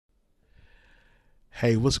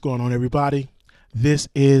Hey, what's going on, everybody? This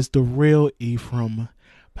is the real Ephraim,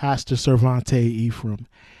 Pastor Cervante Ephraim.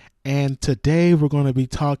 And today we're going to be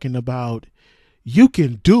talking about you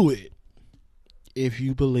can do it if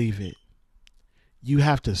you believe it. You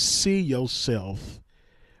have to see yourself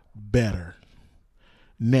better.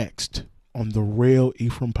 Next on the Real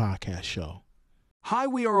Ephraim Podcast Show. Hi,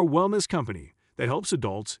 we are a wellness company that helps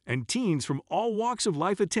adults and teens from all walks of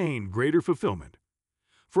life attain greater fulfillment.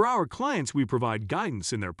 For our clients, we provide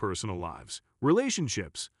guidance in their personal lives,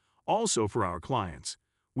 relationships. Also for our clients,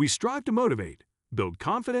 we strive to motivate, build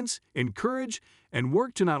confidence, encourage, and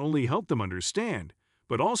work to not only help them understand,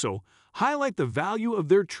 but also highlight the value of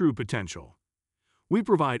their true potential. We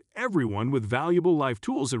provide everyone with valuable life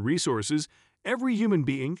tools and resources every human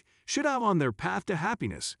being should have on their path to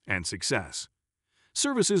happiness and success.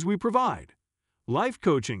 Services we provide: life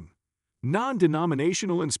coaching,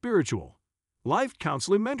 non-denominational and spiritual, life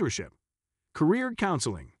counseling mentorship, career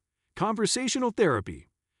counseling, conversational therapy,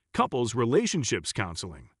 couples relationships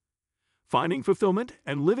counseling, finding fulfillment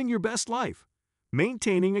and living your best life,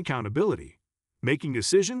 maintaining accountability, making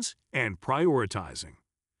decisions and prioritizing,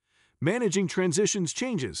 managing transitions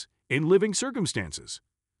changes in living circumstances,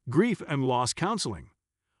 grief and loss counseling.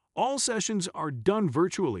 All sessions are done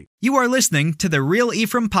virtually. You are listening to the Real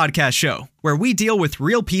Ephraim Podcast Show, where we deal with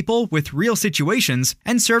real people with real situations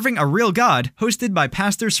and serving a real God, hosted by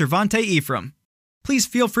Pastor Cervante Ephraim. Please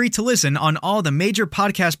feel free to listen on all the major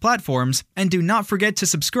podcast platforms, and do not forget to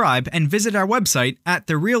subscribe and visit our website at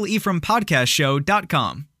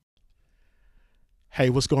therealephraimPodcastShow.com. Hey,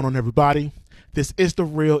 what's going on, everybody? This is the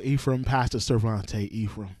Real Ephraim, Pastor Cervante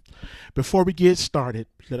Ephraim. Before we get started,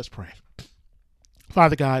 let us pray.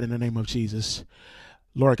 Father God, in the name of Jesus,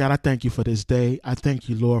 Lord God, I thank you for this day. I thank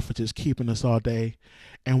you, Lord, for just keeping us all day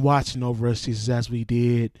and watching over us, Jesus, as we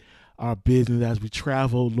did our business, as we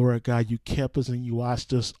traveled. Lord God, you kept us and you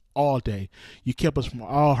watched us all day. You kept us from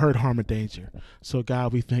all hurt, harm, and danger. So,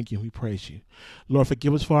 God, we thank you and we praise you. Lord,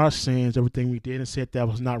 forgive us for our sins, everything we did and said that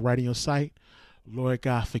was not right in your sight. Lord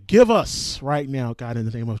God, forgive us right now, God, in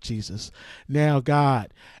the name of Jesus. Now,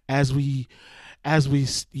 God, as we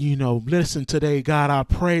listen today, God, I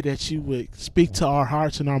pray that you would speak to our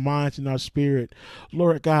hearts and our minds and our spirit.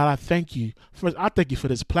 Lord God, I thank you for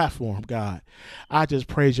this platform, God. I just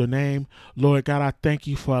praise your name. Lord God, I thank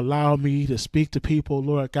you for allowing me to speak to people,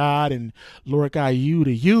 Lord God, and Lord God, you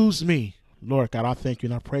to use me. Lord God, I thank you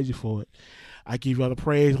and I praise you for it. I give you all the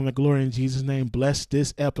praise and the glory in Jesus' name. Bless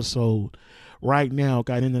this episode right now,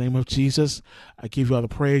 God, in the name of Jesus. I give you all the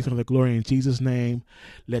praise and the glory in Jesus' name.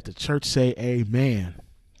 Let the church say amen.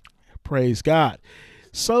 Praise God.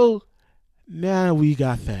 So now we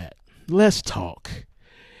got that. Let's talk.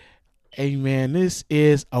 Amen. This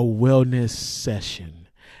is a wellness session.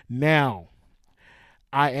 Now,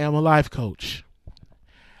 I am a life coach.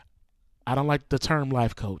 I don't like the term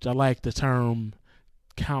life coach. I like the term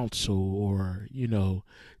counsel or,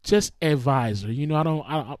 just advisor.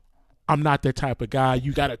 I'm not that type of guy.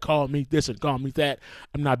 You got to call me this and call me that.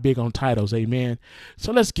 I'm not big on titles. Amen.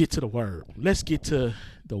 So let's get to the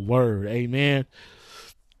word. Amen.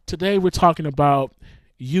 Today we're talking about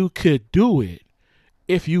you could do it.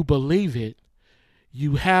 If you believe it,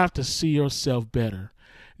 you have to see yourself better.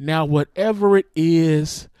 Now, whatever it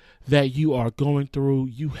is that you are going through,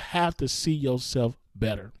 you have to see yourself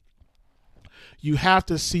better. You have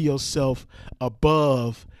to see yourself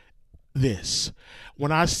above this.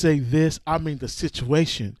 When I say this, I mean the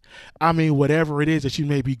situation. I mean whatever it is that you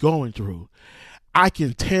may be going through. I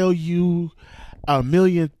can tell you a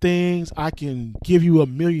million things. I can give you a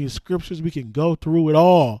million scriptures. We can go through it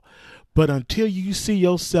all. But until you see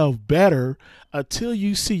yourself better, until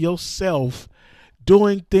you see yourself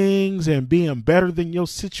doing things and being better than your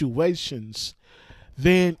situations,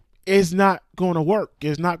 then it's not going to work.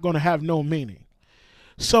 It's not going to have no meaning.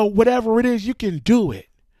 So whatever it is, you can do it.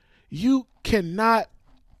 You cannot,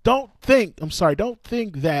 don't think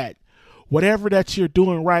that whatever that you're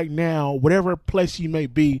doing right now, whatever place you may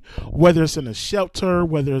be, whether it's in a shelter,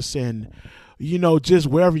 whether it's in, just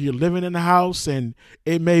wherever you're living in the house, and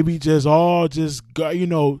it may be just all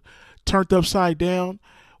turned upside down.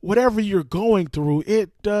 Whatever you're going through,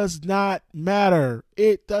 it does not matter.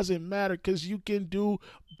 It doesn't matter because you can do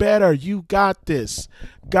better. You got this.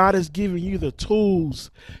 God has given you the tools.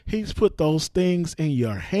 He's put those things in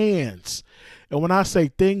your hands. And when I say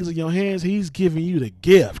things in your hands, he's giving you the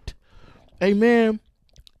gift. Amen.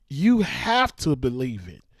 You have to believe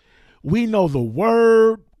it. We know the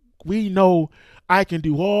word. We know I can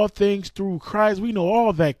do all things through Christ. We know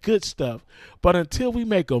all that good stuff. But until we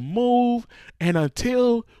make a move and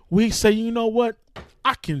until we say, you know what,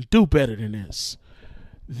 I can do better than this,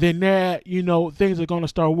 then that, things are going to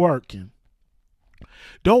start working.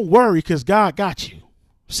 Don't worry, because God got you.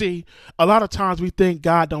 See, a lot of times we think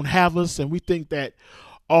God don't have us, and we think that,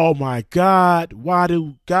 oh my God, why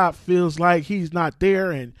do God feels like he's not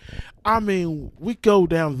there? And we go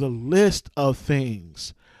down the list of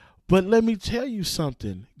things. But let me tell you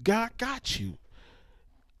something. God got you.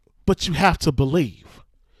 But you have to believe.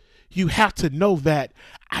 You have to know that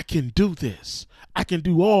I can do this. I can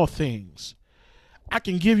do all things. I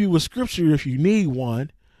can give you a scripture if you need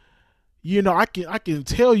one. I can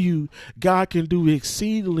tell you God can do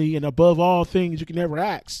exceedingly and above all things you can ever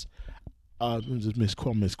ask. I just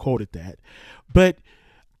misquoted that. But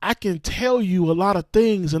I can tell you a lot of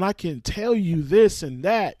things, and I can tell you this and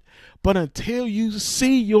that. But until you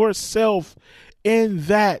see yourself in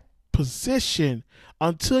that position,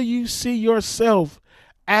 until you see yourself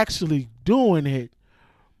actually doing it,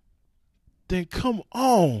 then come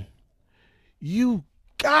on. You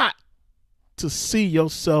got to see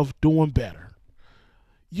yourself doing better.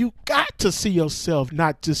 You got to see yourself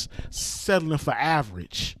not just settling for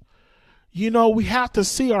average. We have to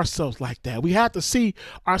see ourselves like that. We have to see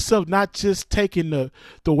ourselves not just taking the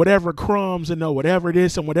whatever crumbs and the whatever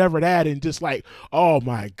this and whatever that and just like, oh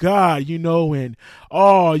my God, and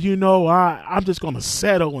I'm just going to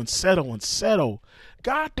settle and settle and settle.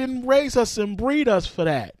 God didn't raise us and breed us for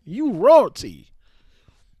that. You royalty.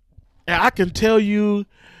 And I can tell you,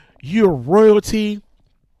 you're royalty.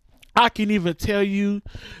 I can even tell you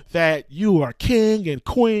that you are king and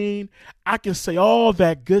queen. I can say all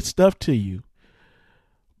that good stuff to you.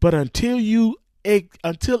 But until it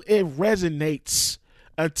resonates,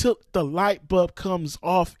 until the light bulb comes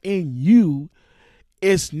off in you,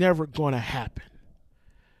 it's never going to happen.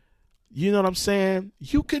 You know what I'm saying?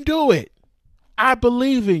 You can do it. I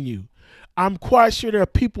believe in you. I'm quite sure there are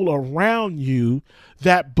people around you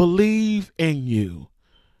that believe in you.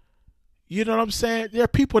 You know what I'm saying? There are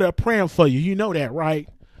people that are praying for you. You know that, right?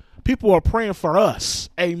 People are praying for us.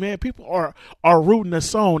 Amen. People are rooting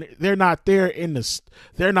us on. They're not there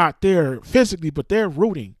they're not there physically, but they're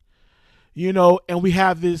rooting. And we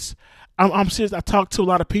have this. I'm serious. I talk to a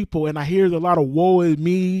lot of people, and I hear a lot of woe is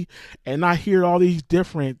me, and I hear all these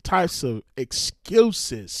different types of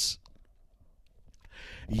excuses.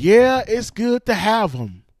 Yeah, it's good to have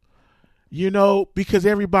them, because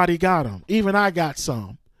everybody got them. Even I got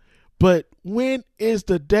some. But when is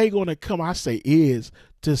the day going to come? I say is,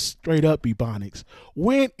 just straight up Ebonics.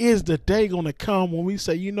 When is the day going to come when we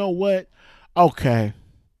say, you know what? Okay.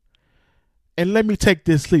 And let me take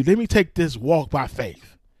this leap. Let me take this walk by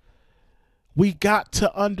faith. We got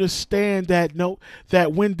to understand that that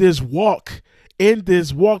in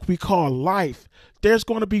this walk we call life, there's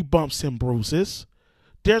going to be bumps and bruises.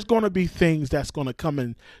 There's going to be things that's going to come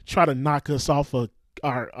and try to knock us off of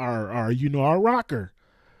our rocker.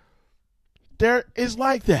 There is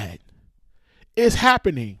like that. It's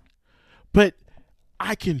happening. But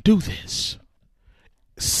I can do this.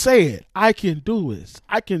 Say it. I can do this.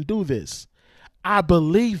 I can do this. I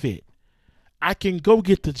believe it. I can go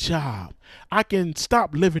get the job. I can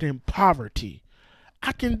stop living in poverty.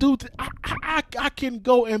 I can do I can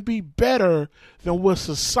go and be better than what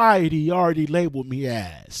society already labeled me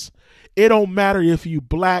as. It don't matter if you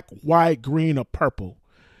black, white, green, or purple.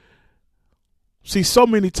 See, so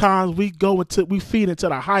many times we feed into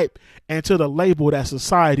the hype and to the label that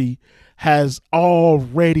society has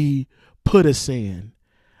already put us in.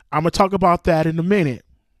 I'm going to talk about that in a minute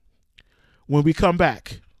when we come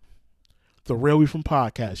back. The Real Ephraim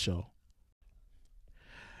Podcast Show.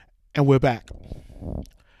 And we're back.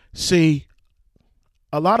 See,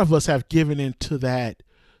 a lot of us have given into that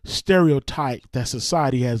stereotype that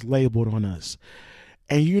society has labeled on us.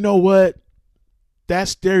 And you know what? That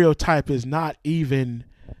stereotype is not even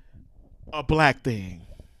a black thing.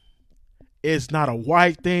 It's not a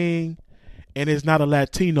white thing, and it's not a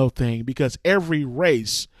Latino thing, because every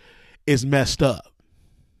race is messed up.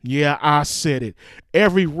 Yeah, I said it.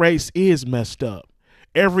 Every race is messed up.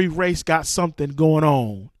 Every race got something going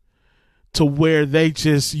on to where they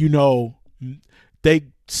just,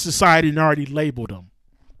 society already labeled them.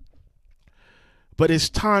 But it's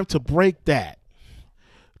time to break that.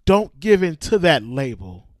 Don't give in to that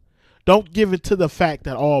label. Don't give in to the fact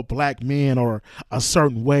that all black men are a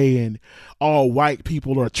certain way and all white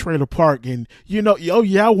people are a trailer park. And,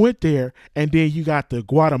 I went there. And then you got the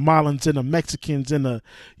Guatemalans and the Mexicans and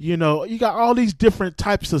you got all these different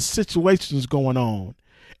types of situations going on.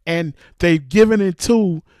 And they've given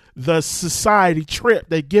into the society trip.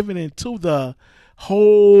 They've given into the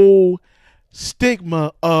whole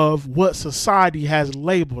stigma of what society has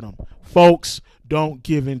labeled them. Folks, don't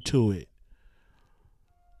give into it.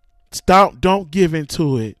 Don't give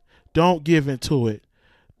into it. Don't give into it.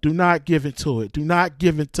 Do not give into it. Do not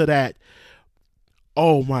give into that.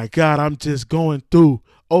 Oh my God, I'm just going through.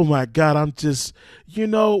 Oh my God, I'm just,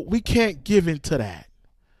 we can't give into that.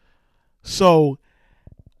 So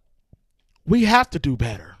we have to do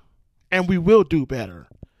better, and we will do better,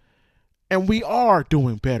 and we are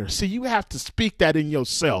doing better. See, you have to speak that in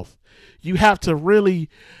yourself. You have to really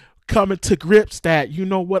come into grips that, you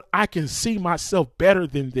know what, I can see myself better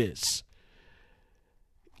than this.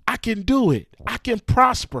 I can do it. I can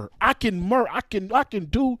prosper. I can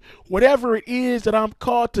do whatever it is that I'm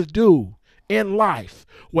called to do in life.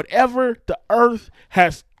 Whatever the earth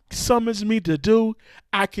has summons me to do,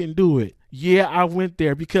 I can do it. Yeah, I went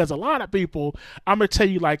there because a lot of people, I'm going to tell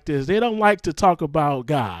you like this, they don't like to talk about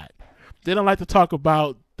God. They don't like to talk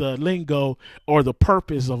about the lingo or the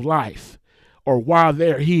purpose of life or why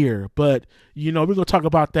they're here. But, we're going to talk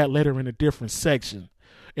about that later in a different section,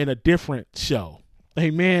 in a different show.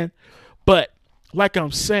 Amen. But like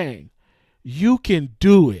I'm saying, you can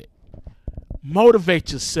do it.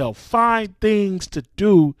 Motivate yourself. Find things to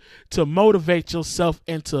do to motivate yourself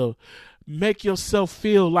and to make yourself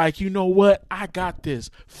feel like, you know what, I got this.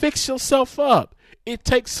 Fix yourself up. It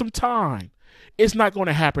takes some time. It's not going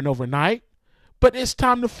to happen overnight, but it's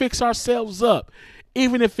time to fix ourselves up.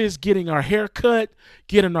 Even if it's getting our hair cut,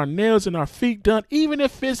 getting our nails and our feet done, even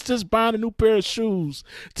if it's just buying a new pair of shoes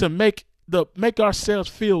to make ourselves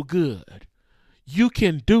feel good. You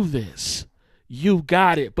can do this. You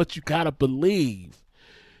got it, but you got to believe.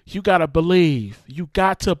 You got to believe. You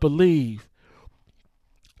got to believe.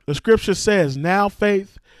 The scripture says now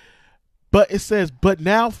faith, but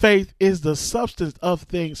now faith is the substance of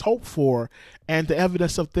things hoped for and the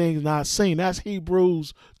evidence of things not seen. That's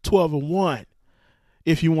Hebrews 12:1.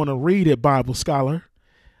 If you want to read it, Bible scholar.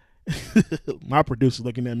 My producer's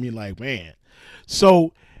looking at me like, man.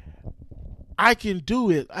 So I can do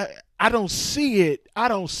it. I don't see it. I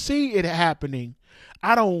don't see it happening.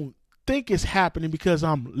 I don't think it's happening because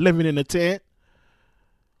I'm living in a tent.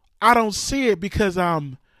 I don't see it because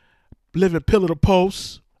I'm living pillar to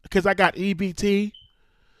post, because I got EBT,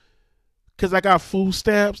 because I got food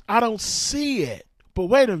stamps. I don't see it. But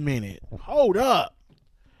wait a minute. Hold up.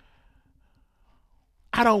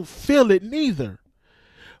 I don't feel it neither.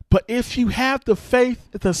 But if you have the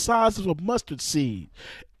faith the size of a mustard seed,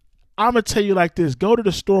 I'm going to tell you like this. Go to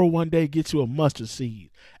the store one day, get you a mustard seed.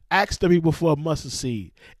 Ask the people for a mustard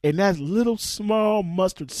seed. And that little small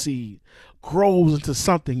mustard seed grows into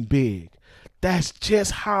something big. That's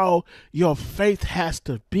just how your faith has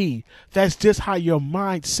to be. That's just how your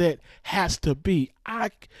mindset has to be.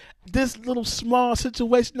 This little small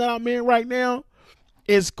situation that I'm in right now,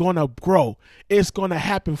 it's going to grow. It's going to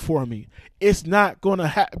happen for me. It's not going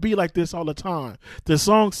to be like this all the time. The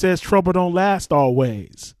song says trouble don't last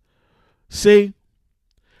always. See,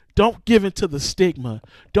 don't give into the stigma.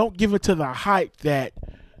 Don't give into the hype that,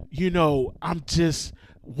 I'm just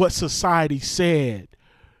what society said.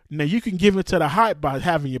 Now, you can give into the hype by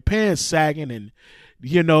having your pants sagging and,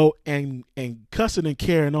 and cussing and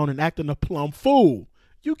carrying on and acting a plumb fool.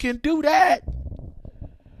 You can do that.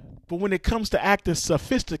 But when it comes to acting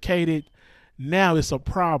sophisticated, now it's a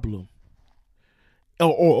problem.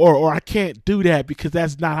 Or I can't do that because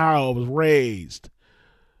that's not how I was raised.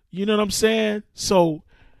 You know what I'm saying? So,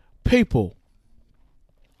 people,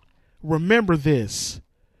 remember this.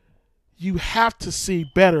 You have to see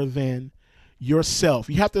better than yourself.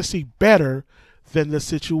 You have to see better than the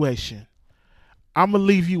situation. I'm going to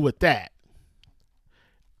leave you with that.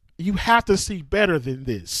 You have to see better than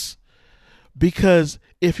this. Because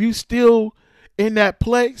if you still in that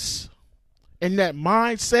place, in that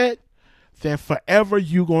mindset, then forever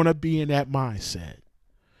you're going to be in that mindset.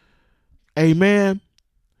 Amen.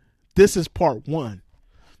 This is part one.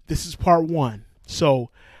 So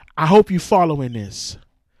I hope you're following this,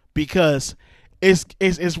 because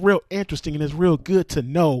it's real interesting and it's real good to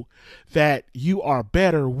know that you are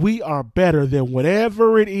better. We are better than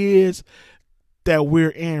whatever it is that we're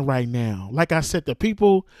in right now. Like I said, it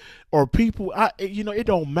don't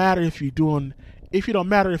matter if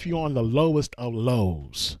you're on the lowest of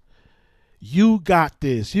lows. You got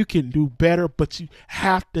this. You can do better, but you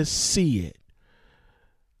have to see it.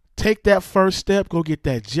 Take that first step. Go get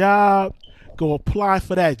that job. Go apply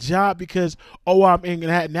for that job because, I'm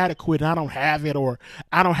inadequate and I don't have it, or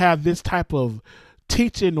I don't have this type of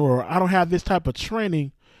teaching, or I don't have this type of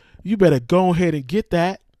training. You better go ahead and get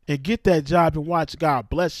that job and watch God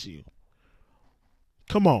bless you.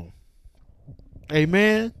 Come on.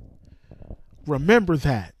 Amen. Remember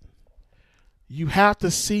that. You have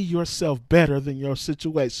to see yourself better than your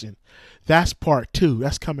situation. That's part 2.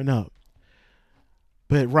 That's coming up.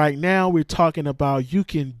 But right now we're talking about you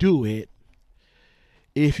can do it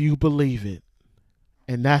if you believe it.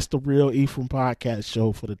 And that's the Real Ephraim podcast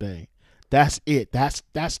show for today. That's it. That's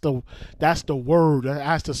the word.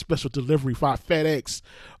 That's the special delivery for FedEx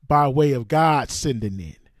by way of God sending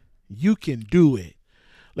it. You can do it.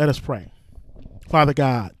 Let us pray. Father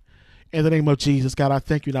God, in the name of Jesus, God, I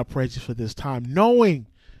thank you and I praise you for this time, knowing,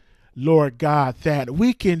 Lord God, that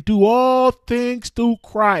we can do all things through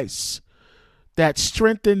Christ that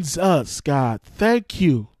strengthens us, God. Thank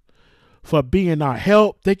you for being our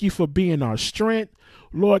help. Thank you for being our strength.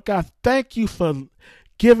 Lord God, thank you for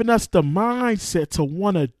giving us the mindset to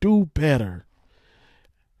want to do better.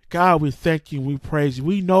 God, we thank you and we praise you.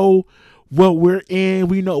 We know what we're in.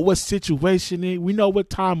 We know what situation it is. We know what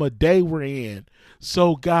time of day we're in.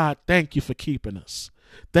 So, God, thank you for keeping us.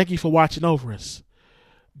 Thank you for watching over us.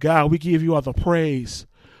 God, we give you all the praise.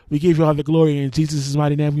 We give you all the glory. In Jesus'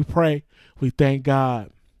 mighty name we pray. We thank God.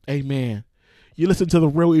 Amen. You listen to the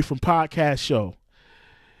Real Ephraim podcast show.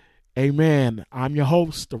 Amen. I'm your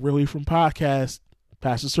host, the Real Ephraim podcast,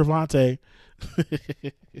 Pastor Cervante,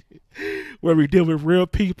 where we deal with real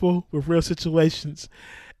people, with real situations,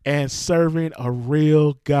 and serving a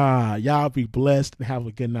real God. Y'all be blessed and have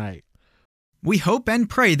a good night. We hope and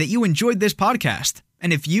pray that you enjoyed this podcast.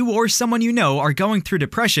 And if you or someone you know are going through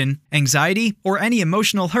depression, anxiety, or any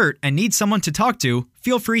emotional hurt and need someone to talk to,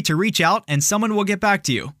 feel free to reach out and someone will get back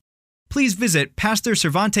to you. Please visit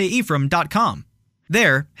PastorCervanteEphraim.com.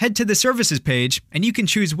 There, head to the services page and you can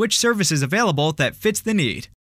choose which service is available that fits the need.